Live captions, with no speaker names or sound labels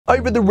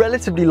Over the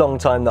relatively long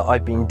time that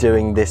I've been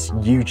doing this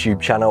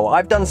YouTube channel,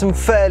 I've done some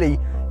fairly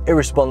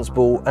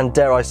irresponsible and,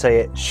 dare I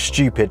say it,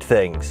 stupid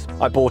things.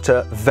 I bought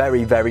a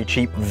very, very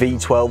cheap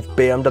V12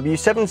 BMW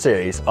 7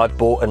 Series. I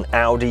bought an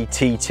Audi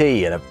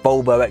TT and a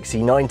Volvo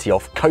XC90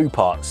 off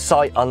Copart,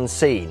 sight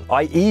unseen.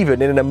 I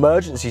even, in an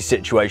emergency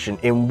situation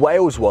in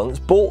Wales once,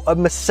 bought a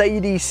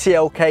Mercedes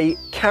CLK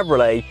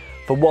Cabriolet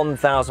for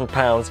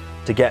 £1,000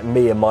 to get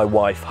me and my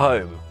wife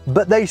home.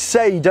 But they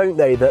say, don't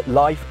they, that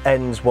life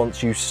ends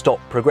once you stop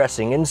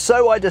progressing, and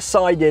so I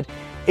decided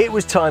it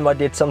was time I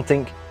did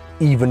something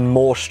even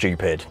more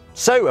stupid.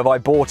 So have I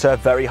bought a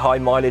very high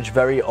mileage,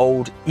 very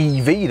old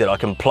EV that I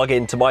can plug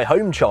into my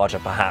home charger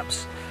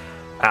perhaps?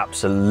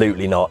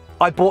 Absolutely not.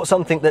 I bought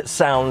something that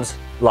sounds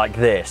like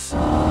this.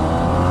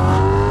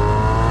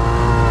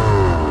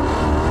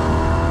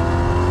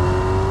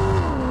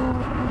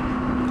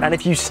 And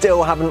if you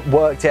still haven't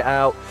worked it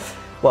out,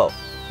 well,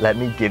 let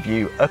me give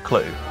you a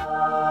clue.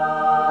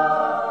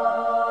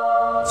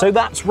 So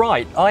that's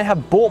right, I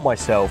have bought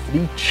myself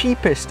the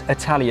cheapest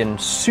Italian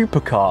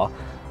supercar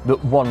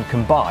that one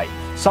can buy.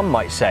 Some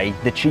might say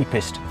the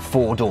cheapest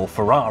four-door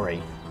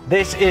Ferrari.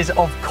 This is,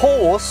 of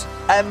course,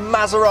 a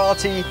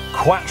Maserati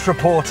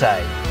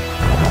Quattroporte.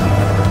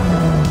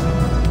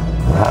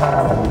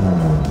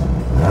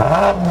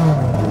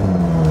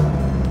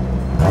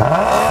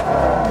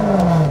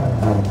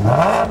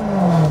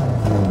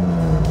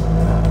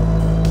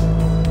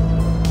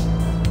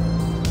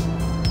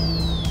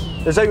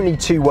 There's only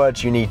two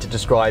words you need to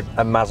describe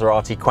a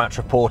Maserati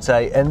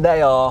Quattroporte, and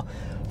they are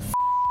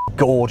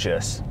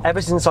gorgeous. Ever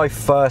since I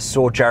first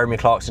saw Jeremy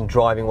Clarkson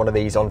driving one of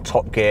these on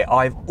Top Gear,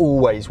 I've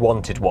always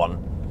wanted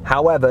one.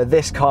 However,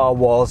 this car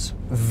was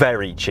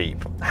very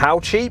cheap. How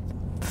cheap?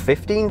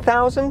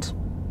 15,000?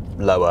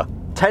 Lower.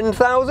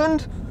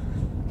 10,000?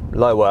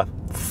 Lower.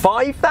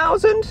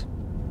 5,000?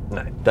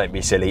 No, don't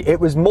be silly.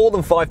 It was more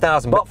than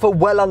 5,000, but for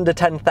well under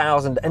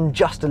 10,000 and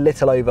just a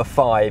little over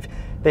 5,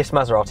 this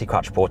Maserati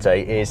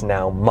Quattroporte is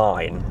now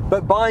mine.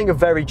 But buying a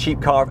very cheap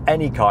car of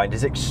any kind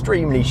is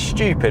extremely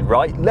stupid,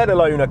 right? Let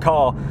alone a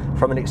car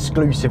from an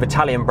exclusive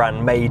Italian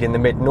brand made in the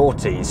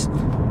mid-noughties.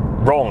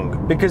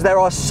 Wrong, because there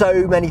are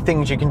so many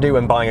things you can do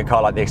when buying a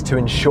car like this to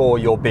ensure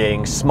you're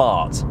being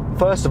smart.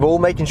 First of all,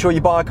 making sure you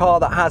buy a car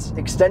that has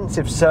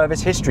extensive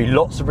service history,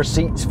 lots of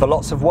receipts for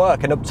lots of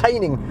work, and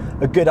obtaining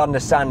a good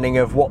understanding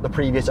of what the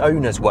previous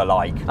owners were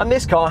like. And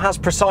this car has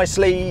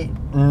precisely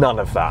none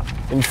of that.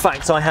 In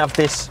fact, I have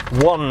this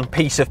one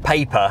piece of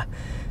paper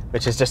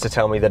which is just to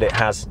tell me that it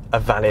has a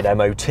valid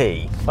MOT.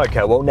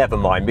 Okay, well, never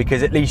mind,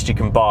 because at least you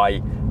can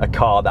buy a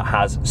car that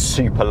has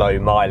super low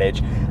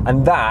mileage,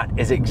 and that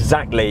is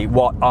exactly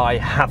what I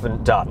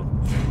haven't done.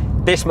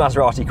 This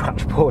Maserati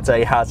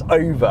Quattroporte has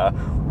over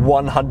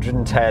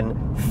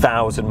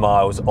 110,000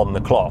 miles on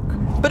the clock.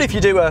 But if you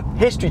do a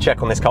history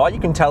check on this car, you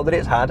can tell that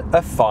it's had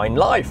a fine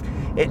life.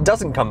 It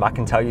doesn't come back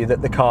and tell you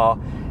that the car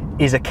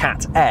is a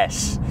Cat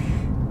S.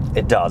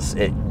 It does,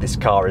 this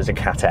car is a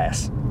Cat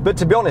S. But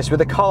to be honest,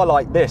 with a car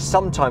like this,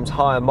 sometimes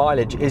higher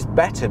mileage is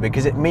better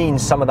because it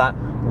means some of that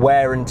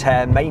wear and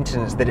tear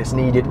maintenance that it's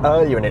needed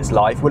earlier in its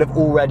life would have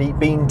already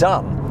been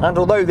done. And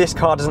although this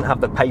car doesn't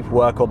have the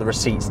paperwork or the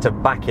receipts to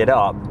back it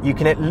up, you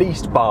can at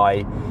least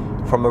buy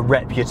from a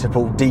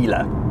reputable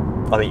dealer.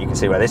 I think you can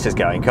see where this is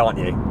going, can't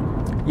you?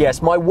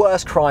 Yes, my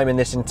worst crime in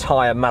this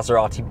entire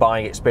Maserati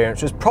buying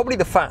experience was probably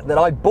the fact that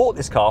I bought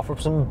this car from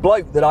some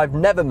bloke that I've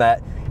never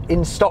met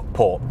in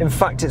Stockport. In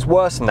fact, it's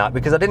worse than that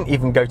because I didn't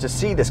even go to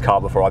see this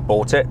car before I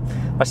bought it.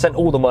 I sent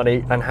all the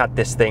money and had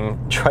this thing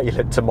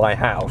trailered to my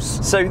house.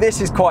 So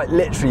this is quite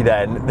literally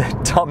then the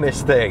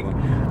dumbest thing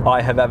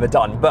I have ever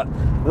done. But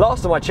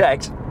last time I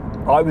checked,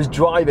 I was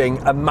driving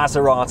a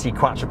Maserati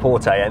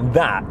Quattroporte, and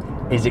that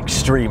is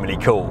extremely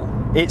cool.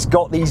 It's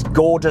got these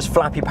gorgeous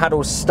flappy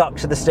paddles stuck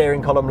to the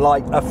steering column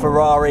like a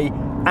Ferrari,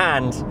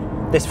 and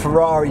this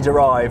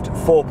Ferrari-derived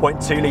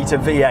 4.2 litre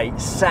V8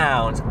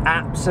 sounds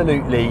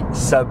absolutely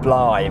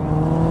sublime.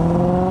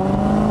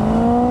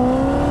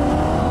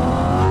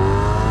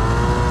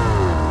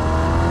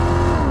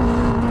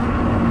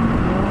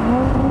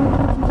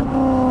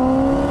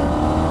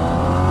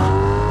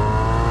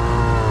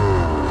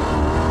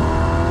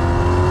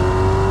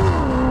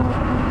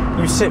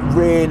 You sit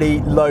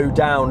really low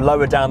down,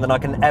 lower down than I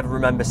can ever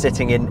remember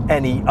sitting in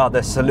any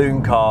other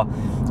saloon car.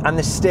 And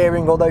the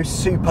steering, although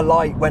super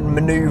light when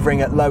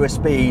manoeuvring at lower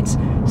speeds,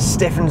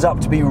 stiffens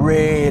up to be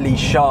really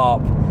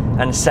sharp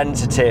and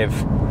sensitive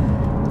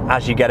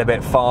as you get a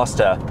bit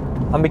faster.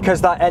 And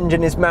because that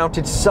engine is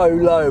mounted so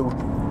low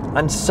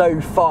and so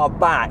far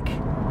back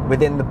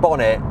within the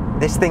bonnet,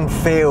 this thing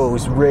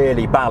feels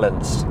really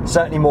balanced.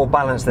 Certainly more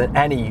balanced than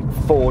any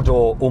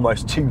four-door,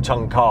 almost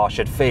two-ton car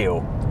should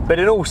feel. But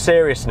in all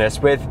seriousness,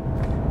 with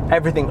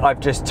everything I've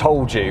just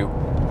told you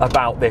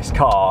about this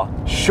car,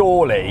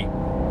 surely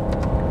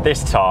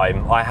this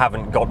time I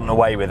haven't gotten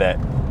away with it.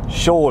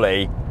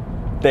 Surely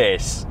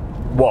this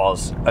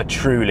was a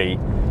truly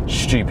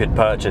stupid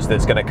purchase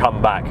that's going to come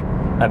back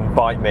and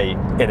bite me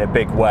in a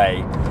big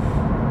way.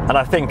 And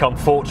I think,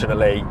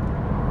 unfortunately,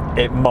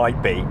 it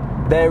might be.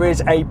 There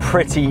is a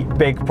pretty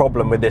big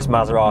problem with this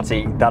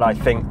Maserati that I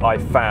think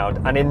I've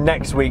found, and in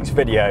next week's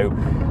video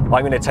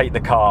I'm going to take the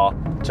car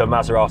to a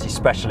Maserati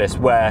specialist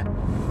where,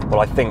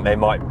 well, I think they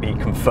might be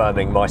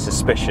confirming my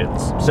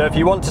suspicions. So if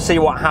you want to see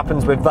what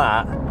happens with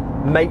that,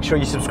 make sure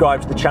you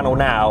subscribe to the channel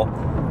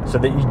now so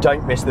that you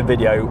don't miss the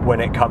video when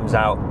it comes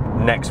out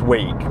next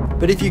week.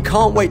 But if you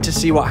can't wait to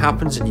see what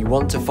happens and you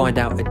want to find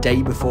out a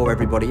day before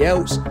everybody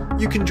else,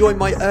 you can join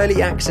my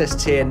early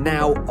access tier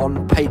now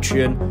on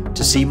Patreon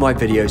to see my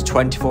videos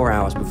 24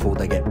 hours before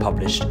they get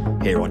published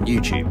here on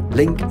YouTube.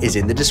 Link is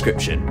in the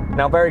description.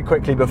 Now, very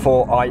quickly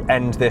before I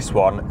end this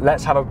one,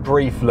 let's have a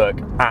brief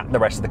look at the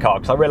rest of the car,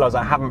 because I realise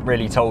I haven't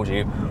really told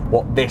you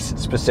what this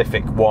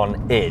specific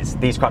one is.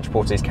 These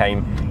Quattroportes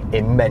came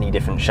in many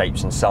different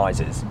shapes and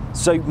sizes.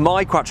 So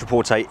my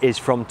Quattroporte is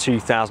from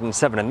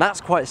 2007, and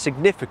that's quite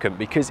significant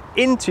because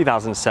in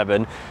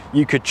 2007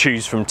 you could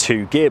choose from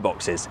two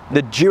gearboxes.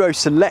 The Duo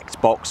Select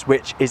box,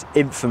 which is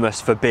infamous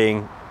for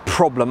being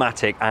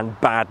problematic and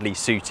badly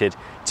suited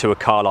to a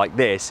car like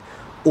this,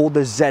 or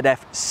the ZF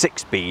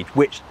 6-speed,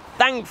 which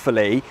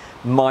thankfully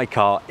my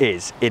car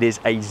is. It is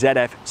a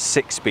ZF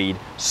 6-speed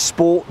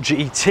Sport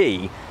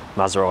GT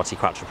Maserati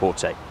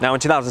Quattroporte. Now in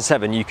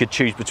 2007 you could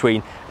choose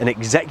between an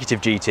Executive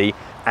GT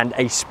and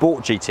a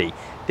Sport GT.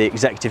 The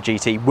Executive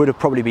GT would have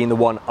probably been the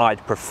one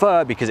I'd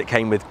prefer because it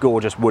came with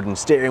gorgeous wooden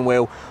steering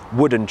wheel,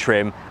 wooden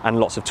trim and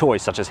lots of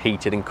toys such as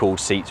heated and cooled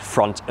seats,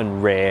 front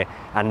and rear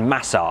and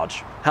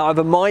massage.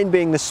 However, mine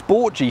being the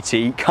Sport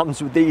GT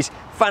comes with these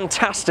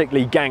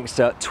fantastically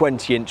gangster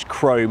 20-inch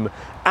chrome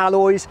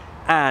alloys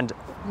and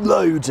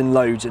loads and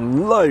loads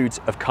and loads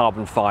of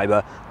carbon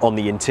fibre on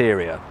the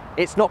interior.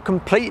 It's not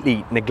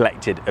completely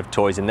neglected of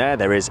toys in there.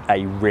 There is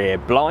a rear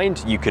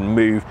blind. You can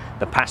move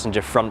the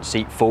passenger front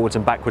seat forwards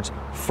and backwards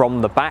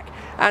from the back,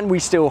 and we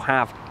still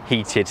have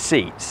heated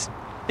seats.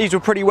 These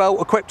were pretty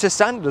well equipped to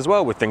standard as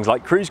well, with things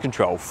like cruise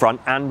control, front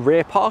and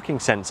rear parking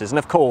sensors, and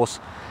of course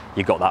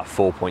you got that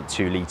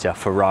 4.2 litre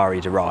Ferrari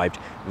derived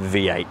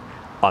V8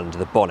 under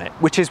the bonnet,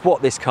 which is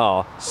what this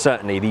car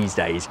certainly these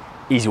days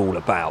is all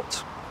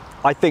about.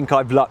 I think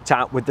I've lucked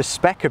out with the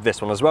spec of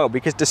this one as well,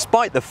 because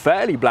despite the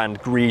fairly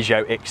bland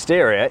Grigio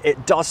exterior,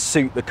 it does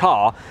suit the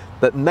car,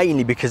 but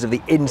mainly because of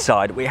the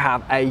inside. We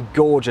have a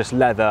gorgeous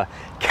leather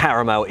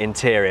caramel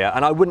interior,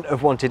 and I wouldn't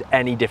have wanted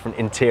any different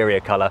interior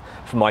colour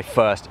for my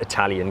first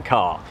Italian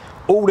car.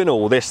 All in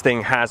all, this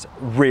thing has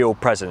real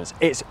presence.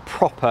 It's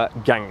proper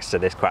gangster,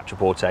 this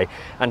Quattroporte,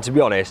 and to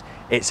be honest,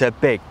 it's a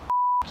big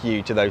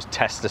you to those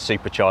Tesla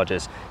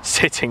superchargers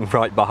sitting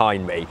right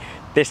behind me.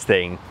 This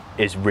thing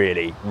is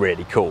really,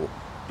 really cool.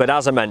 But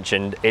as I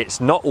mentioned, it's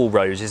not all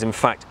roses, in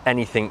fact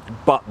anything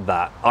but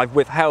that. I've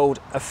withheld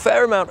a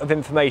fair amount of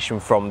information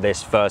from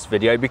this first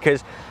video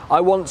because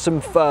I want some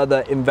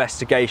further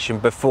investigation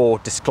before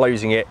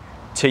disclosing it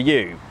to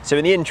you. So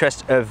in the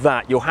interest of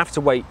that, you'll have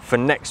to wait for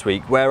next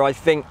week, where I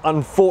think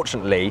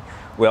unfortunately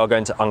we are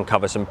going to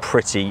uncover some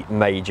pretty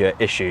major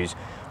issues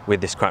with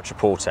this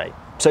Quattroporte.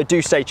 So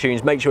do stay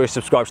tuned, make sure you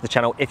subscribe to the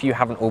channel if you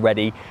haven't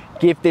already.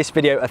 Give this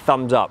video a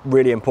thumbs up,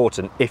 really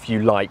important if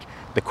you like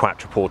the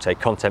Quattroporte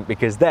content,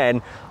 because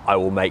then I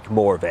will make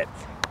more of it.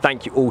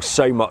 Thank you all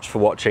so much for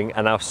watching,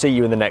 and I'll see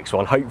you in the next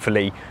one,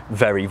 hopefully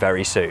very,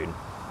 very soon.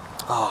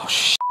 Oh,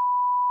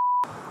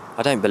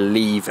 I don't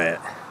believe it.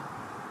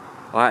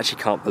 I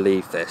actually can't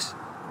believe this.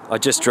 I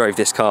just drove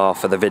this car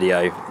for the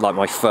video, like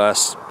my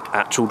first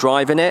actual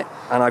drive in it,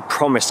 and I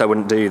promised I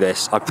wouldn't do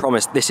this. I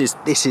promised. This is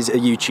a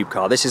YouTube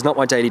car. This is not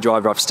my daily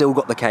driver. I've still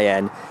got the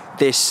Cayenne.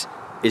 This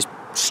is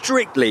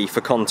strictly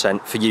for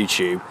content for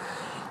YouTube.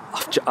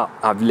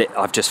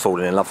 I've just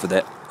fallen in love with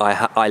it.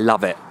 I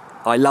love it.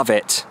 I love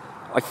it.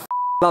 I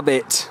love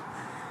it.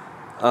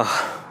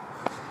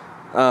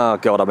 Oh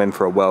God, I'm in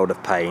for a world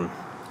of pain.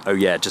 Oh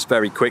yeah, just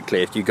very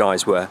quickly, if you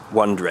guys were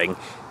wondering,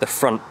 the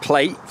front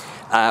plate,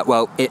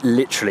 well, it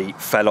literally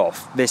fell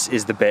off. This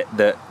is the bit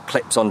that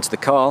clips onto the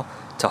car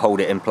to hold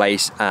it in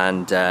place,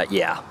 and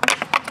yeah,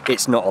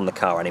 it's not on the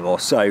car anymore.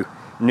 So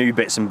new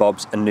bits and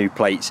bobs and new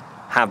plates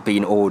have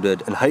been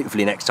ordered, and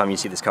hopefully next time you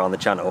see this car on the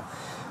channel,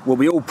 we'll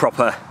be all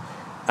proper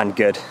and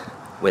good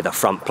with a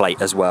front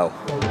plate as well.